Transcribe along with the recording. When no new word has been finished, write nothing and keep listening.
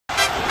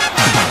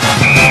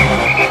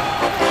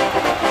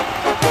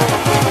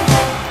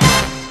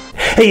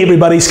Hey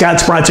everybody, Scott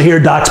Spreitzer here,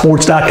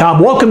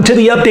 DocSports.com. Welcome to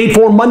the update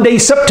for Monday,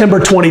 September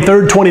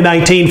 23rd,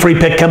 2019. Free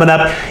pick coming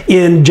up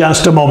in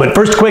just a moment.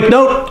 First, quick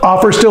note,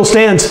 offer still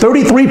stands.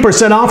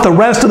 33% off the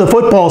rest of the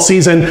football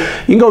season. You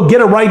can go get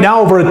it right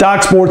now over at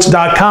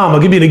DocSports.com. I'll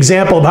give you an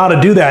example of how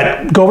to do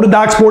that. Go over to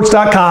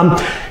DocSports.com,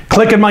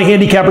 click on my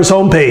Handicappers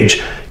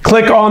homepage.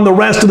 Click on the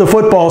rest of the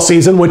football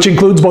season, which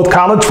includes both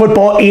college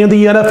football and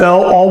the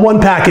NFL, all one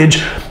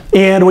package.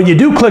 And when you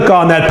do click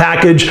on that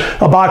package,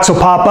 a box will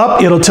pop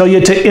up. It'll tell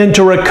you to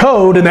enter a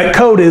code, and that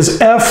code is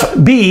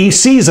FB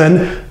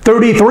Season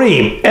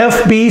 33.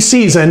 FB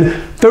Season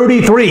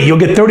 33. You'll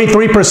get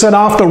 33%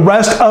 off the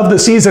rest of the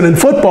season in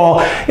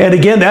football. And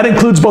again, that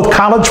includes both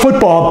college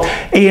football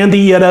and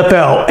the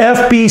NFL.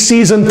 FB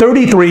Season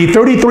 33,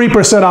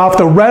 33% off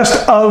the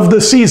rest of the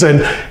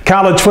season,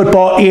 college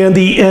football and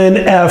the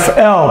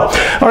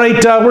NFL. All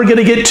right, we're going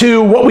to get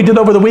to what we did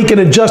over the weekend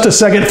in just a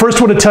second.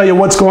 First, I want to tell you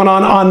what's going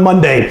on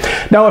Monday.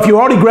 Now, if you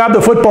already grabbed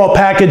the football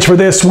package for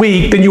this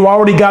week, then you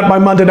already got my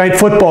Monday Night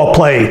Football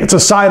play. It's a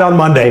side on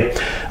Monday.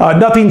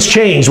 Nothing's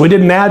changed. We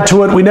didn't add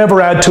to it. We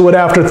never add to it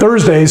after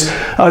Thursdays.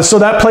 So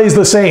that plays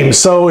the same.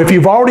 So if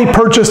you've already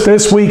purchased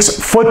this week's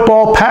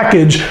football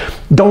package,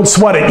 don't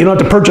sweat it. You don't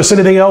have to purchase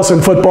anything else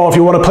in football if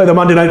you want to play the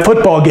Monday Night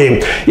Football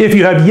game. If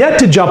you have yet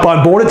to jump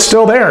on board, it's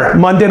still there.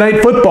 Monday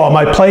Night Football.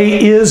 My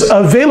play is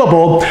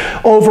available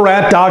over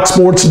at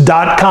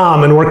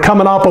DocSports.com. And we're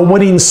coming off a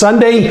winning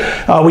Sunday.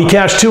 We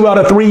cashed 2 out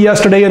of 3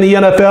 yesterday in the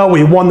NFL.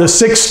 We won the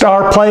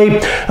 6-star play.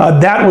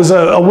 That was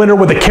a winner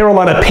with the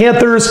Carolina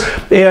Panthers.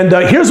 And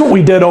here's what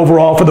we did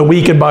overall for the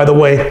weekend, by the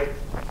way.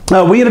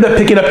 We ended up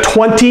picking up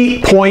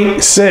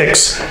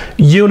 20.6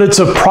 units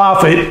of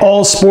profit,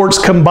 all sports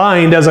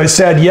combined, as I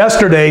said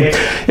yesterday,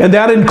 and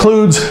that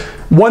includes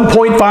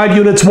 1.5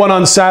 units won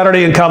on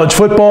Saturday in college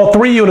football,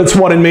 3 units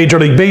won in Major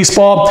League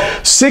Baseball,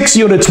 6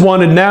 units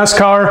won in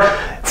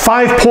NASCAR,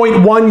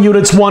 5.1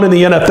 units won in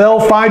the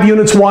NFL, 5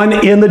 units won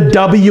in the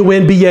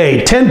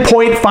WNBA,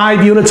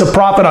 10.5 units of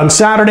profit on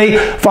Saturday,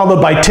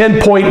 followed by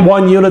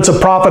 10.1 units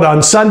of profit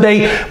on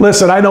Sunday.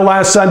 Listen, I know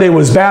last Sunday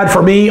was bad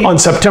for me on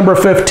September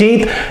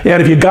 15th,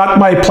 and if you got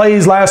my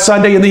plays last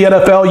Sunday in the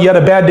NFL, you had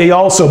a bad day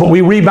also, but we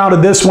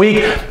rebounded this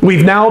week.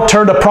 We've now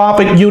turned a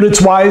profit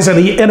units-wise in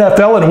the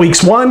NFL in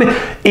weeks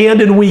 1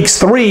 and in weeks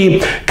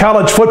 3.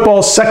 College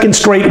football's second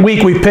straight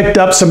week, we picked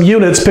up some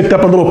units, picked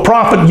up a little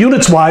profit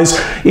units-wise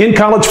in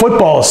college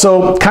football.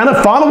 So kind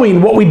of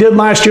following what we did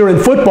last year in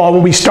football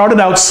when we started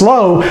out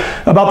slow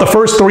about the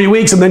first 3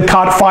 weeks and then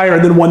caught fire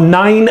and then won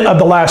 9 of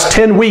the last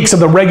 10 weeks of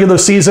the regular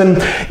season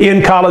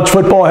in college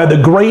football. Had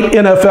the great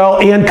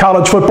NFL and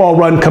college football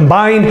run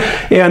combined.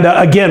 And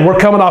again, we're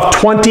coming off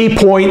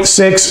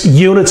 20.6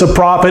 units of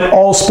profit,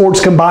 all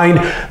sports combined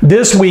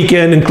this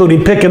weekend,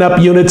 including picking up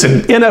units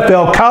in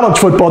NFL, college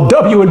football,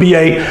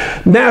 WNBA,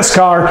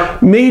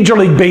 NASCAR, Major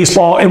League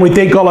Baseball, and we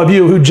thank all of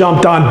you who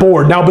jumped on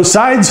board. Now,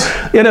 besides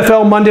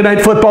NFL Monday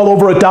Night Football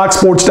over at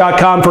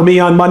DocSports.com for me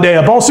on Monday,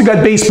 I've also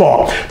got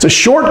baseball. It's a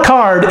short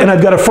card, and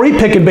I've got a free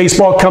pick in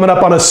baseball coming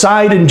up on a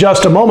side in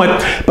just a moment,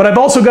 but I've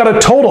also got a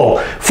total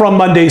from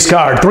Monday's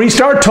card.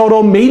 3-star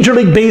total, Major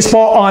League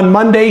Baseball on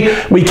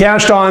Monday. We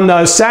cashed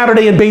on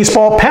Saturday in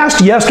baseball,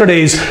 past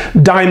yesterday's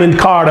diamond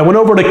card. I went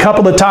over it a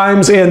couple of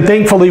times, and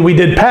thankfully we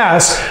did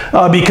pass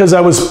because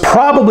I was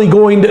probably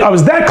I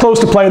was that close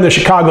to playing the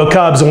Chicago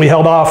Cubs, and we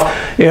held off,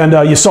 and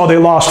you saw they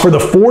lost for the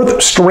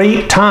 4th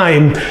straight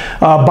time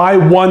by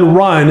 1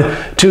 run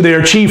to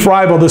their chief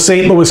rival, the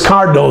St. Louis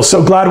Cardinals.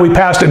 So glad we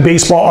passed in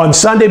baseball on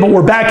Sunday, but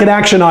we're back in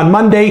action on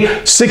Monday.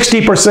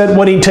 60%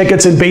 winning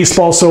tickets in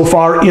baseball so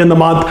far in the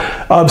month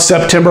of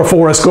September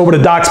for us. Go over to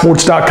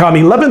DocSports.com,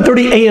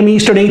 11:30 a.m.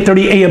 Eastern,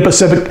 8:30 a.m.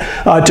 Pacific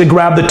to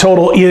grab the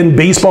total in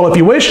baseball if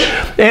you wish.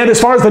 And as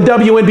far as the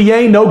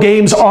WNBA, no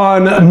games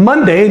on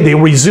Monday. They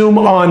resume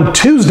on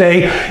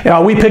Tuesday.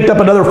 We picked up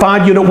another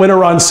 5-unit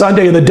winner on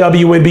Sunday in the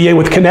WNBA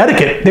with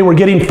Connecticut. They were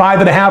getting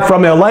 5.5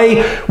 from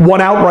LA,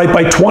 won outright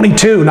by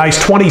 22. Nice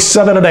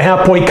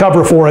 27.5-point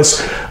cover for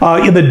us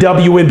in the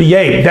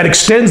WNBA. That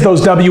extends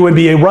those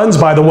WNBA runs,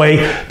 by the way,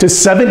 to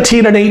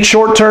 17-8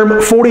 short-term,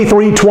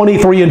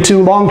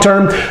 43-23-2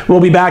 long-term.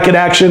 We'll be back in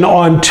action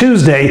on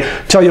Tuesday.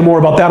 Tell you more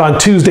about that on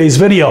Tuesday's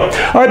video.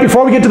 All right,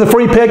 before we get to the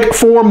free pick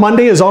for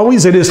Monday, as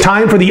always, it is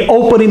time for the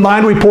opening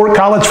line report,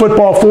 college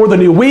football for the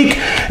new week.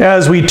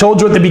 As we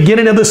told you at the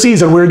beginning of the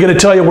season, we were going to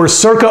tell you we're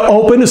circa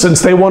open,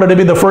 since they wanted to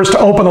be the first to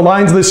open the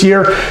lines this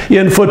year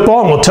in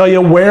football. And we'll tell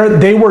you where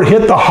they were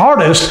hit the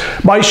hardest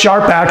by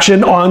sharp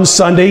action on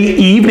Sunday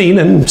evening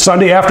and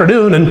Sunday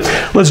afternoon. And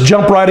let's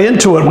jump right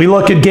into it. We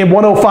look at game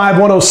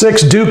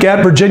 105-106, Duke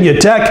at Virginia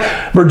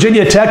Tech.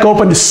 Virginia Tech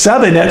opened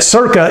 7 at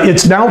circa.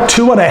 It's now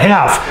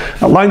 2.5.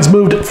 The line's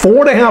moved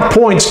 4.5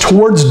 points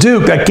towards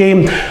Duke. That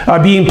game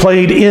being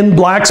played in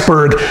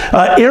Blacksburg.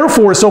 Air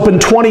Force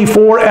opened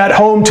 24 at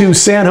home to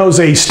San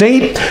Jose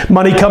State.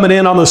 Money coming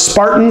in on the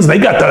Spartans. They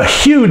got the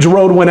huge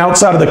road win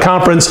outside of the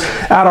conference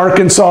at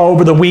Arkansas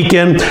over the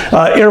weekend.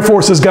 Air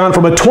Force has gone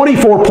from a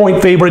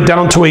 24-point favorite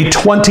down to a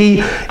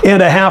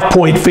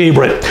 20.5-point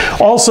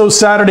favorite. Also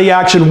Saturday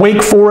action,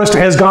 Wake Forest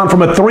has gone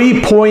from a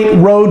 3-point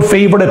road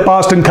favorite at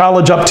Boston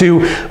College up to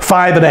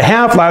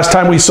 5.5. Last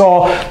time we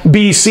saw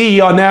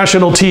BC on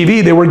national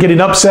TV, they were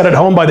getting upset at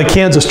home by the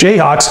Kansas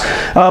Jayhawks.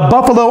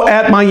 Buffalo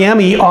at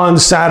Miami on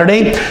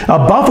Saturday.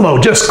 Buffalo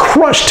just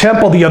crushed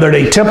Temple the other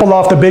day. Temple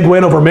off the big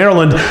win over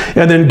Maryland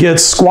and then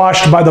gets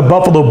squashed by the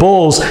Buffalo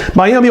Bulls.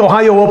 Miami,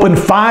 Ohio opened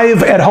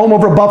 5 at home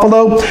over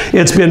Buffalo.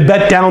 It's been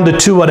bet down to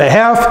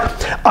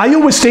 2.5.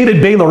 Iowa State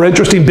at Baylor,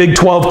 interesting Big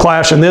 12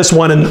 clash in this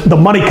one, and the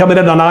money coming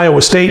in on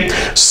Iowa State.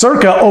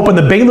 Circa opened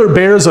the Baylor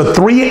Bears a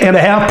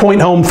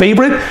 3.5-point home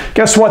favorite.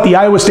 Guess what? The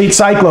Iowa State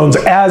Cyclones,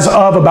 as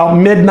of about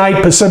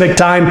midnight Pacific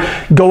time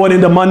going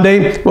into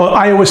Monday, well,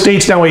 Iowa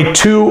State's now a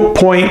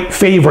 2-point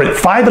favorite.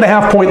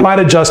 5.5-point line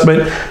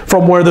adjustment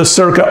from where the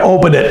Circa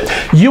opened it.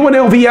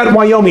 UNLV at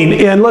Wyoming.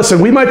 And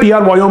listen, we might be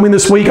on Wyoming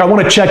this week. I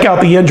want to check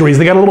out the injuries.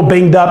 They got a little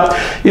banged up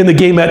in the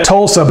game at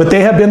Tulsa, but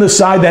they have been the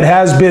side that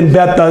has been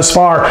bet thus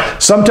far.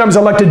 Sometimes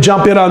I like to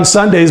jump in on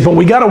Sundays, but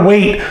we got to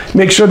wait,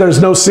 make sure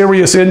there's no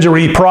serious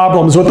injury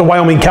problems with the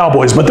Wyoming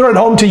Cowboys. But they're at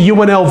home to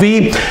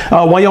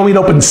UNLV. Wyoming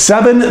opened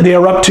 7. They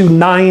are up to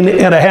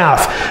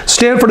 9.5.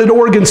 Stanford at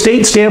Oregon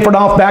State. Stanford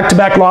off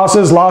back-to-back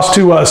losses. Lost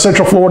to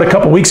Central Florida a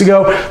couple weeks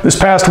ago. This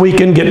past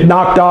weekend, get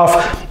knocked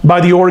off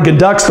by the Oregon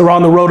Ducks. They're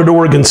on the road at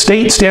Oregon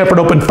State. Stanford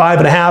opened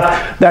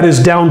 5.5. That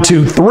is down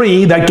to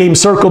 3. That game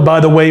circled, by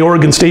the way.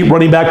 Oregon State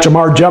running back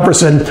Jamar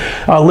Jefferson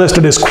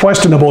listed as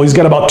questionable. He's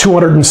got about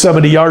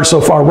 270 yards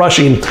so far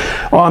rushing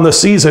on the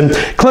season.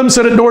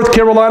 Clemson at North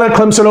Carolina.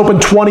 Clemson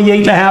opened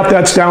 28.5.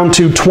 That's down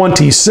to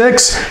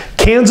 26.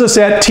 Kansas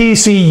at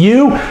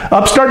TCU.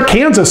 Upstart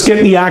Kansas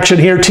getting the action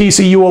here.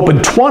 TCU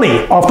opened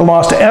 20 off the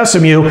loss to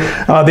SMU.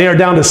 They are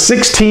down to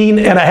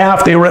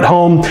 16.5. They were at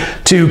home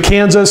to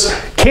Kansas.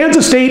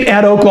 Kansas State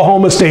at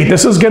Oklahoma State.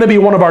 This is going to be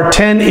one of our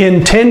 10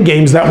 in 10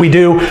 games that we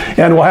do,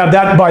 and we'll have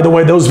that, by the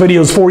way, those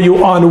videos for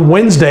you on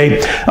Wednesday.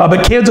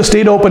 But Kansas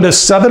State opened a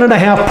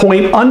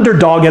 7.5-point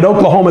underdog at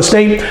Oklahoma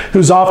State,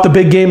 who's off the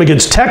big game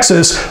against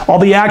Texas. All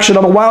the action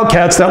on the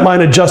Wildcats, that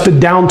line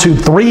adjusted down to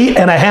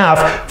 3.5,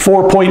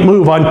 4-point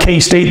move on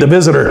K-State, the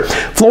visitor.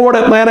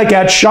 Florida Atlantic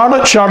at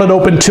Charlotte. Charlotte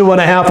opened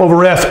 2.5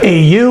 over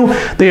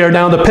FAU. They are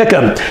down to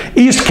Pick'em.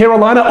 East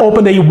Carolina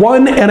opened a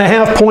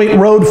 1.5-point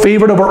road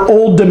favorite over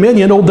Old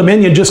Dominion. Old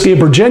Dominion just gave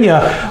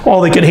Virginia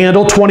all they could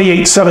handle.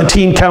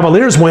 28-17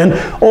 Cavaliers win.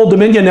 Old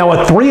Dominion now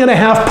a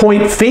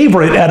 3.5-point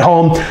favorite at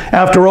home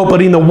after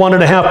opening the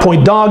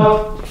 1.5-point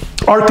dog.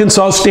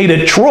 Arkansas State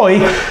at Troy.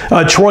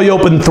 Troy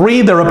opened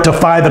 3. They're up to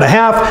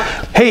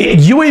 5.5. Hey,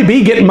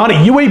 UAB getting money.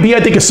 UAB, I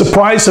think, has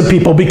surprised some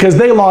people because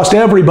they lost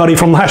everybody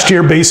from last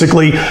year,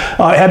 basically.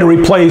 Had to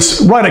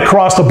replace right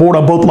across the board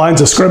on both lines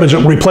of scrimmage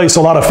and replace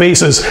a lot of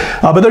faces.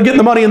 But they're getting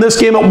the money in this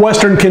game at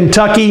Western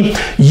Kentucky.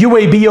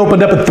 UAB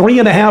opened up a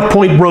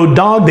 3.5-point road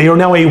dog. They are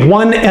now a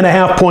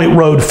 1.5-point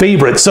road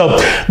favorite. So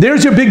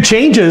there's your big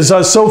changes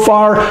so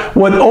far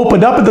when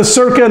opened up at the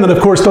Circa, and then, of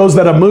course, those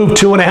that have moved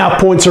 2.5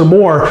 points or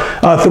more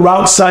throughout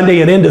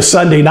Sunday and into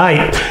Sunday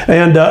night.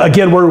 And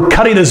again, we're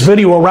cutting this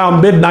video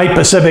around midnight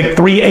Pacific,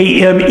 3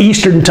 a.m.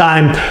 Eastern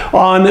time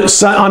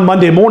on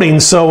Monday morning.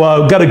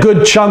 So got a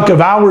good chunk of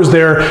hours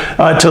there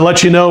to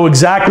let you know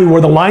exactly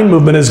where the line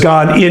movement has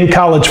gone in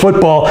college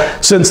football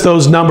since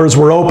those numbers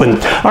were open.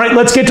 All right,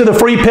 let's get to the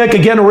free pick.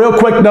 Again, a real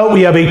quick note,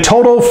 we have a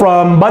total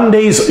from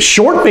Monday's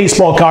short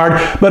baseball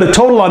card, but a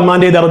total on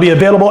Monday that'll be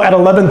available at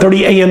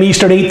 11:30 a.m.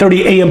 Eastern,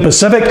 8:30 a.m.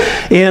 Pacific.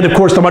 And of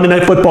course, the Monday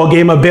Night Football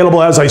game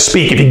available as I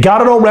speak. If you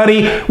got it already,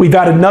 we've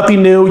added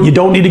nothing new. You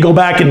don't need to go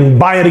back and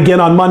buy it again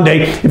on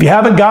Monday. If you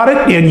haven't got it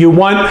and you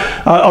want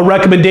a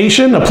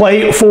recommendation, a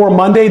play for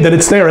Monday, then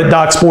it's there at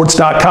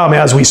DocSports.com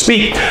as we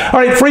speak. All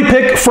right, free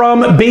pick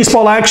from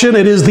baseball action.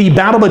 It is the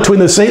battle between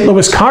the St.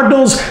 Louis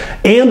Cardinals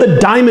and the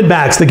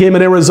Diamondbacks. The game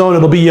in Arizona.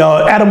 It'll be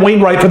Adam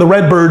Wainwright for the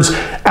Redbirds,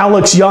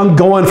 Alex Young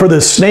going for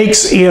the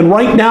Snakes. And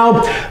right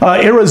now,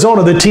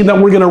 Arizona, the team that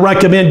we're going to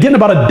recommend, getting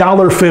about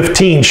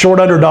 $1.15, short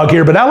underdog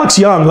here. But Alex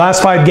Young,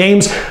 last 5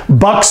 games,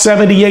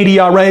 $1.78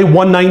 ERA,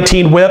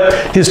 119 whip.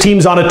 His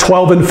team's on a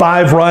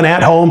 12-5 run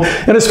at home.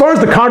 And as far as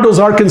the Cardinals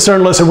are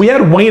concerned, listen, we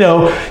had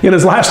Waino in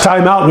his last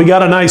time out. We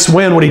got a nice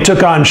win when he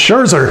took on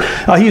Scherzer.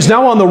 He's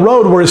now on the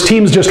road where his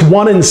team's just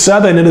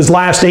 1-7 in his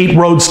last 8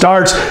 road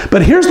starts.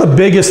 But here's the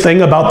biggest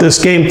thing about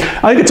this game.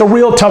 I think it's a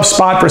real tough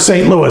spot for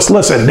St. Louis.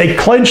 Listen, they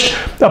clinched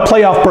a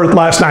playoff berth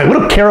last night. We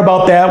don't care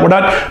about that. We're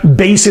not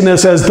basing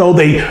this as though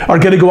they are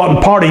going to go out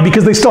and party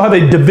because they still have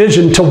a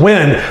division to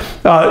win.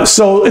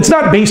 So it's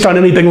not based on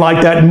anything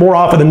like that. More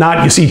often than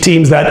not, you see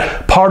teams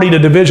that partied a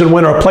division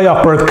win or a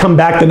playoff berth come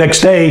back the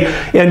next day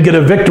and get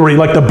a victory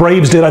like the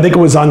Braves did. I think it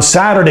was on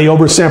Saturday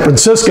over San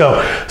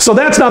Francisco. So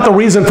that's not the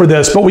reason for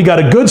this, but we got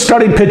a good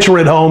starting pitcher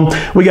at home.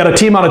 We got a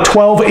team on a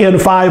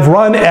 12-5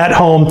 run at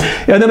home.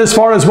 And then as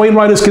far as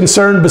Wainwright is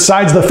concerned,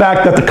 besides the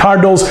fact that the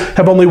Cardinals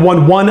have only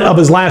won 1 of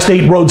his last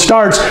 8 road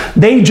starts.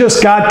 They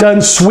just got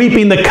done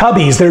sweeping the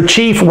Cubbies, their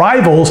chief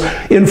rivals,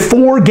 in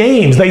 4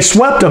 games. They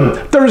swept them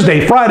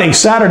Thursday, Friday,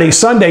 Saturday,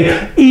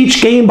 Sunday,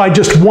 each game by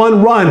just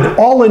 1 run,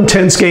 all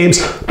intense games.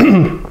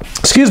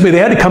 Excuse me, they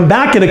had to come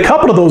back in a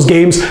couple of those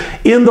games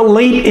in the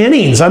late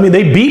innings. I mean,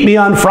 they beat me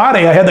on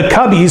Friday. I had the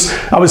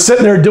Cubbies. I was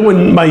sitting there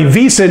doing my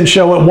VSiN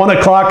show at 1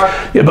 o'clock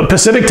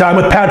Pacific time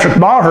with Patrick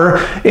Maher,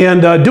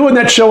 and doing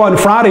that show on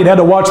Friday, I had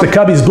to watch the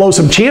Cubbies blow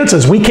some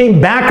chances. We came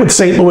back with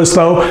St. Louis,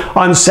 though,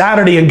 on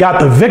Saturday and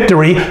got the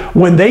victory.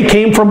 When they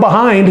came from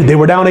behind, they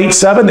were down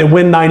 8-7. They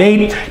win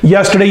 9-8.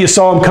 Yesterday, you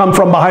saw them come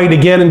from behind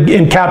again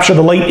and capture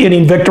the late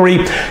inning victory.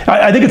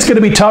 I think it's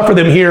going to be tough for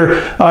them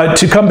here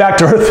to come back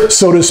to earth,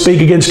 so to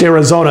speak, against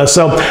Arizona.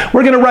 So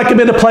we're going to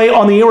recommend a play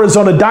on the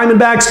Arizona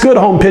Diamondbacks. Good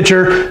home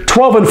pitcher,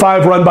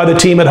 12-5 run by the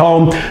team at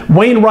home.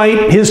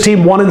 Wainwright, his team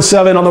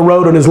 1-7 on the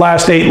road in his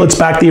last 8. Let's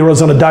back the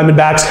Arizona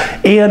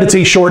Diamondbacks, and it's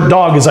a short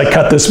dog as I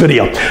cut this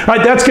video. All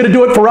right, that's going to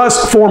do it for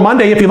us for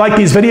Monday. If you like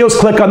these videos,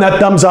 click on that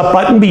thumbs up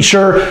button. Be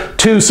sure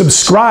to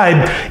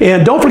subscribe,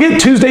 and don't forget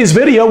Tuesday's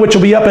video, which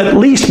will be up at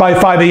least by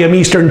 5 a.m.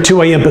 Eastern,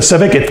 2 a.m.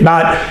 Pacific, if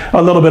not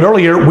a little bit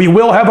earlier. We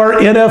will have our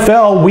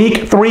NFL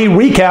Week 3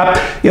 recap,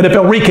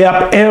 NFL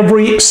recap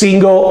every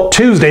single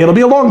Tuesday. It'll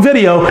be a long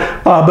video,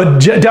 but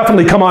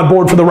definitely come on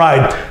board for the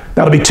ride.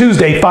 That'll be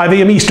Tuesday, 5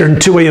 a.m. Eastern,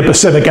 2 a.m.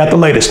 Pacific at the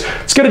latest.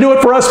 It's going to do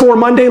it for us for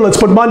Monday. Let's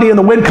put Monday in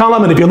the win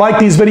column. And if you like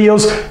these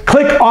videos,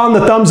 click on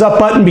the thumbs up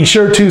button. Be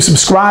sure to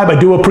subscribe. I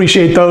do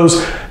appreciate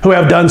those who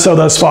have done so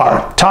thus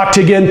far. Talk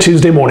to you again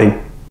Tuesday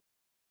morning.